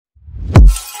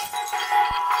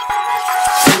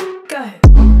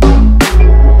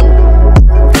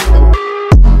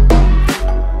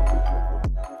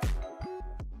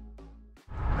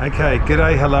Okay,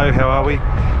 g'day, hello, how are we?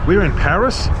 We're in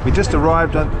Paris. We just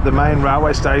arrived at the main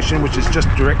railway station, which is just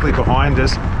directly behind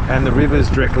us, and the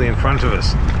river's directly in front of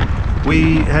us.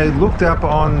 We had looked up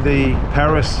on the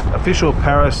official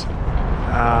Paris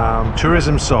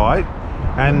tourism site,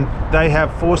 and they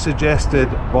have 4 suggested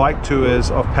bike tours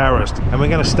of Paris. And we're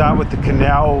going to start with the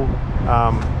canal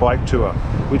bike tour,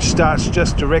 which starts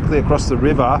just directly across the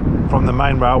river from the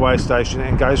main railway station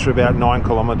and goes for about 9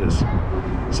 kilometers.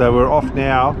 So we're off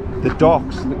now. The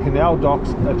docks, the canal docks,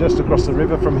 are just across the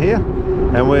river from here,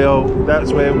 and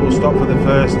that's where we'll stop for the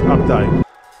first update.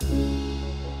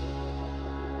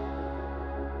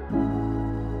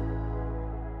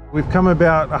 We've come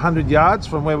about 100 yards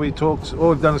from where we talked. All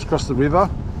we've done is cross the river,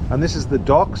 and this is the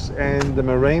docks and the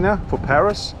marina for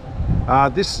Paris.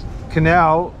 This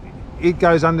canal, it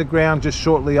goes underground just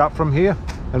shortly up from here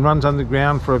and runs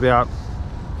underground for about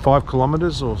 5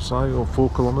 kilometers or so, or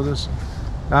 4 kilometers.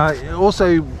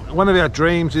 Also, one of our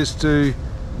dreams is to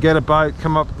get a boat,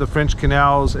 come up the French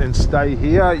canals and stay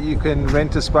here. You can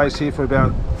rent a space here for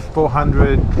about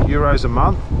 400 euros a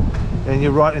month, and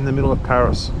you're right in the middle of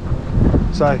Paris.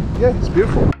 So yeah, it's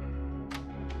beautiful.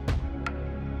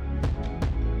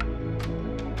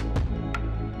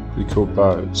 Pretty cool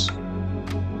boats.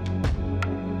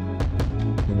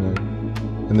 You know,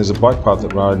 and there's a bike path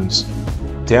that runs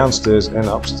downstairs and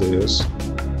upstairs.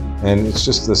 And it's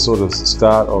just the sort of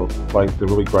start of like the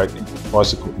really great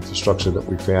bicycle infrastructure that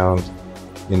we found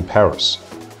in Paris.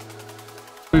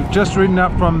 We've just ridden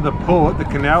up from the port, the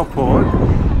canal port,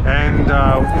 and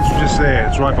it's just there,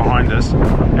 it's right behind us.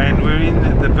 And we're in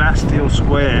the Bastille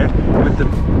Square with the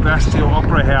Bastille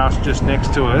Opera House just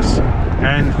next to us.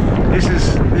 And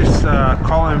this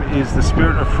column is the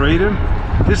Spirit of Freedom.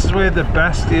 This is where the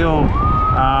Bastille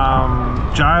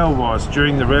jail was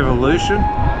during the Revolution,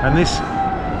 and this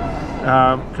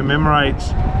commemorates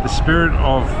the spirit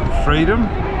of freedom,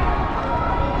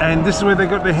 and this is where they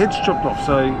got their heads chopped off,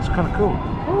 so it's kind of cool.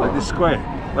 Like this square,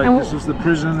 like this was the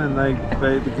prison, and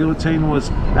the guillotine was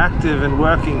active and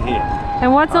working here.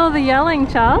 And what's all the yelling,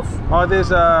 Charles? Oh, there's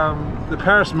the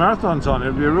Paris Marathon's on.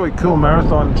 It'd be a really cool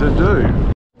marathon to do.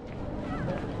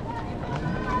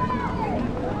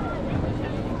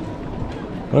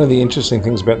 One of the interesting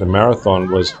things about the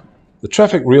marathon was the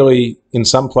traffic really, in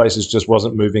some places, just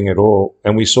wasn't moving at all.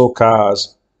 And we saw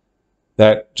cars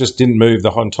that just didn't move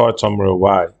the entire time we were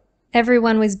away.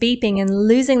 Everyone was beeping and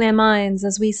losing their minds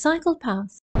as we cycled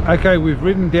past. Okay, we've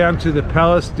ridden down to the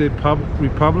Place de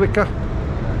Republica,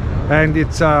 and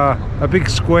it's a big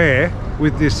square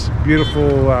with this beautiful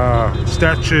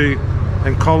statue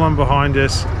and column behind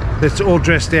us that's all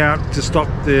dressed out to stop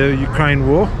the Ukraine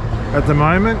war at the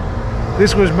moment.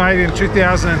 This was made in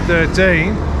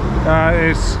 2013.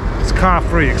 It's car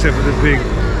free except for the big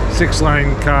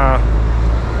 6-lane car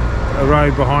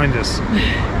road behind us.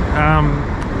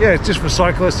 Yeah, it's just for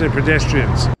cyclists and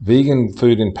pedestrians. Vegan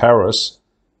food in Paris,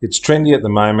 it's trendy at the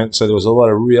moment, so there was a lot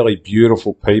of really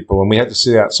beautiful people, and we had to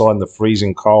sit outside in the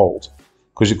freezing cold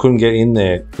because you couldn't get in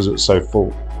there because it was so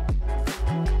full.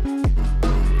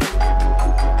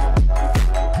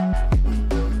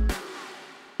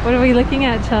 What are we looking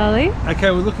at, Charlie? Okay,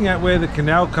 we're looking at where the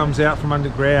canal comes out from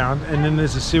underground, and then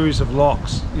there's a series of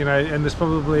locks, you know, and there's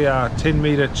probably a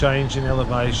 10-meter change in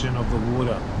elevation of the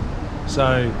water.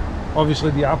 So obviously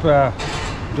the upper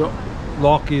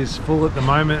lock is full at the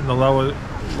moment, and the lower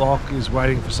lock is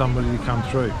waiting for somebody to come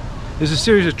through. There's a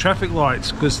series of traffic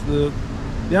lights because the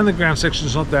underground section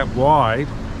is not that wide,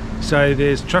 so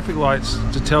there's traffic lights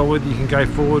to tell whether you can go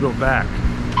forward or back.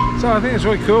 So I think it's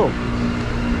really cool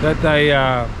that they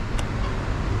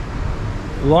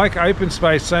like open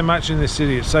space so much in the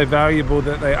city. It's so valuable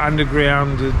that they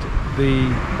undergrounded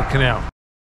the canal.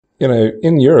 You know,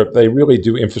 in Europe, they really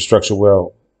do infrastructure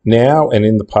well now and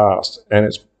in the past, and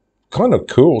it's kind of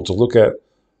cool to look at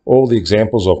all the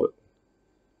examples of it,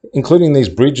 including these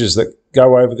bridges that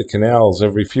go over the canals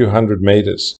every few hundred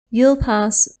meters. You'll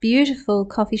pass beautiful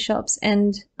coffee shops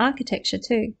and architecture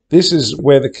too. This is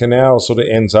where the canal sort of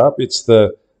ends up. It's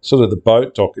the sort of the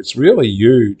boat dock. It's really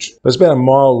huge. It's about 1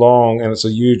 mile long, and it's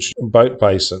a huge boat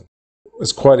basin.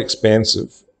 It's quite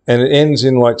expansive, and it ends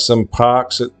in like some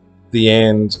parks at the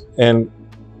end, and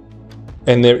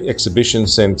their exhibition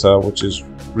centre, which is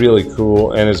really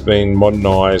cool and has been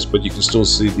modernised, but you can still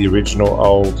see the original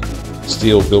old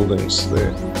steel buildings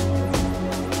there.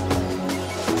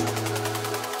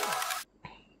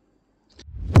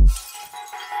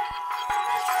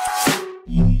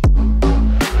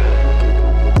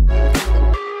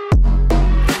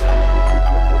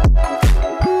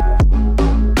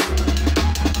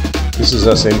 This is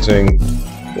us entering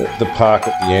the park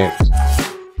at the end.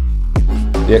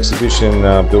 The exhibition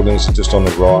buildings are just on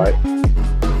the right,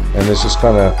 and there's just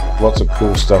kind of lots of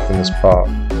cool stuff in this park.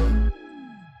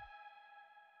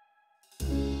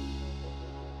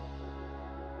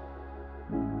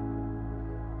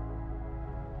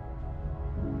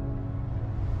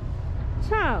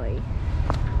 Charlie.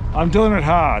 I'm doing it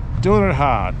hard, doing it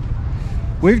hard.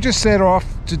 We've just set off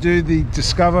to do the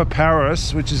Discover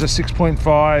Paris, which is a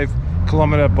 6.5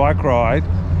 kilometre bike ride.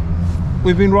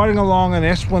 We've been riding along an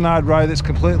Esplanade road that's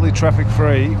completely traffic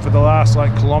free for the last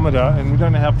kilometre, and we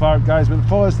don't know how far it goes, but it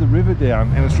follows the river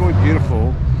down and it's really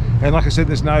beautiful. And like I said,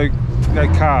 there's no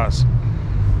cars.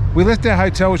 We left our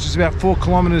hotel, which is about 4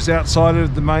 kilometres outside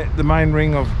of the main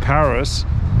ring of Paris,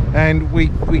 and we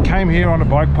came here on a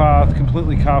bike path,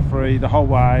 completely car free the whole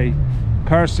way.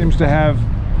 Paris seems to have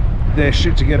their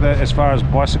shit together as far as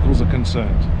bicycles are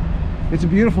concerned. It's a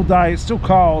beautiful day. It's still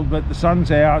cold, but the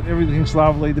sun's out, everything's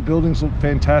lovely, the buildings look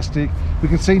fantastic. We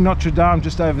can see Notre Dame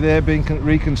just over there being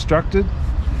reconstructed,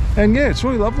 and yeah, it's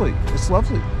really lovely. It's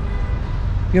lovely.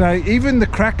 You know, even the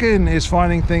Kraken is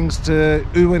finding things to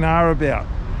ooh and ah about.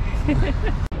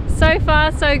 So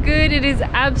far so good. It is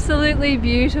absolutely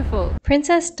beautiful.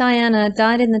 Princess Diana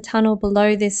died in the tunnel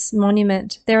below this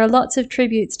monument. There are lots of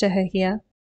tributes to her here.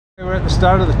 We're at the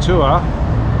start of the tour.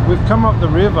 We've come up the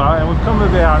river and we've come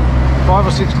about 5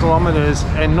 or 6 kilometres,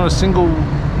 and not a single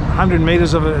 100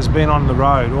 metres of it has been on the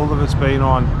road. All of it's been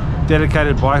on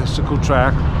dedicated bicycle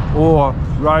track or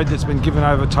road that's been given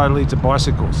over totally to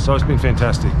bicycles. So it's been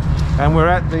fantastic. And we're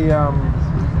at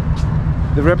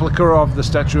the replica of the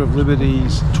Statue of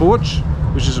Liberty's torch,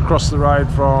 which is across the road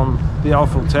from the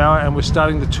Eiffel Tower, and we're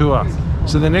starting the tour.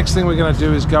 So the next thing we're going to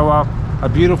do is go up a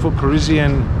beautiful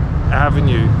Parisian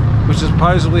avenue, which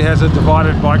supposedly has a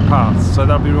divided bike path, so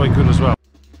that'll be really good as well.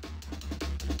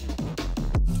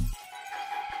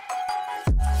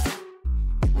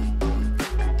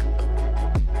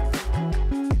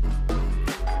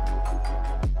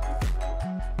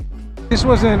 This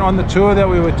wasn't on the tour that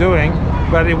we were doing,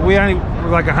 but we only were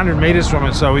like 100 metres from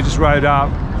it, so we just rode up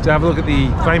to have a look at the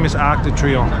famous Arc de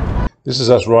Triomphe. This is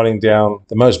us riding down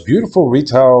the most beautiful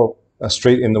retail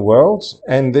street in the world,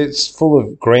 and it's full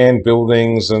of grand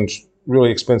buildings and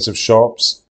really expensive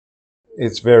shops.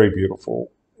 It's very beautiful.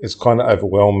 It's kind of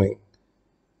overwhelming.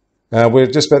 We're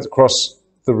just about to cross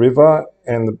the river,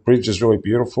 and the bridge is really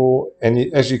beautiful,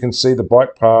 and as you can see, the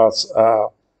bike paths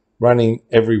are running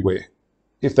everywhere.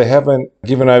 If they haven't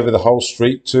given over the whole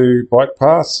street to bike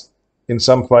paths, in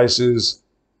some places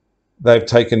they've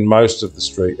taken most of the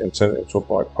street and turned it into a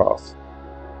bike path.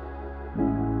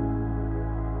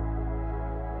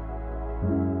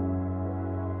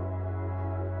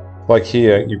 Like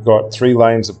here, you've got 3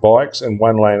 lanes of bikes and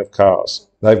 1 lane of cars.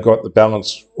 They've got the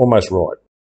balance almost right.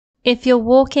 If you're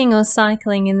walking or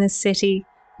cycling in this city,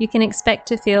 you can expect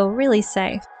to feel really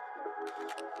safe.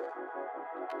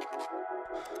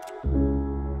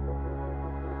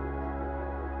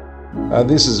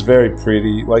 This is very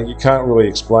pretty. Like, you can't really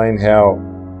explain how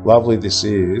lovely this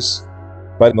is,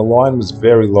 but the line was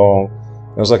very long.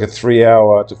 It was like a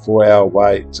 3-hour to 4-hour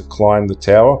wait to climb the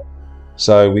tower,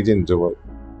 so we didn't do it.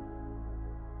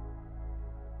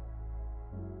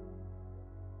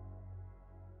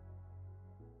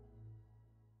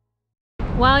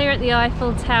 While you're at the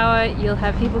Eiffel Tower, you'll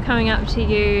have people coming up to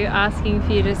you asking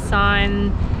for you to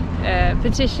sign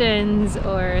petitions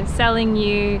or selling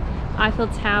you Eiffel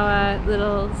Tower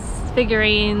little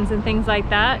figurines and things like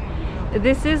that.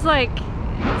 This is like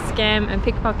scam and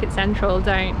pickpocket central.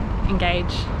 Don't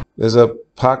engage. There's a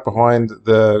park behind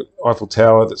the Eiffel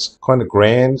Tower that's kind of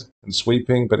grand and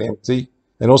sweeping but empty,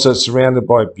 and also it's surrounded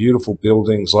by beautiful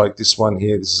buildings like this one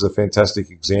here. This is a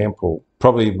fantastic example,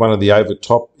 probably one of the over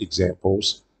top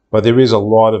examples, but there is a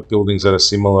lot of buildings that are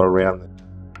similar around there.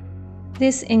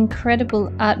 This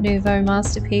incredible Art Nouveau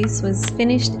masterpiece was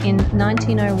finished in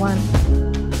 1901.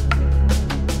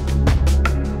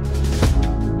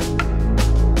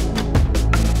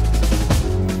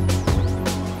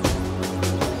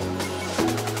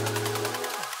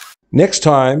 Next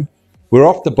time, we're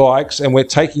off the bikes and we're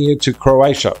taking you to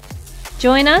Croatia.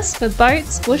 Join us for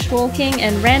boats, bushwalking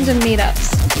and random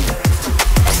meetups.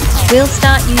 We'll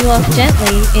start you off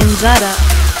gently in Zadar.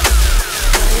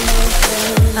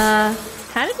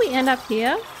 How did we end up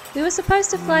here? We were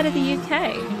supposed to fly to the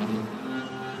UK.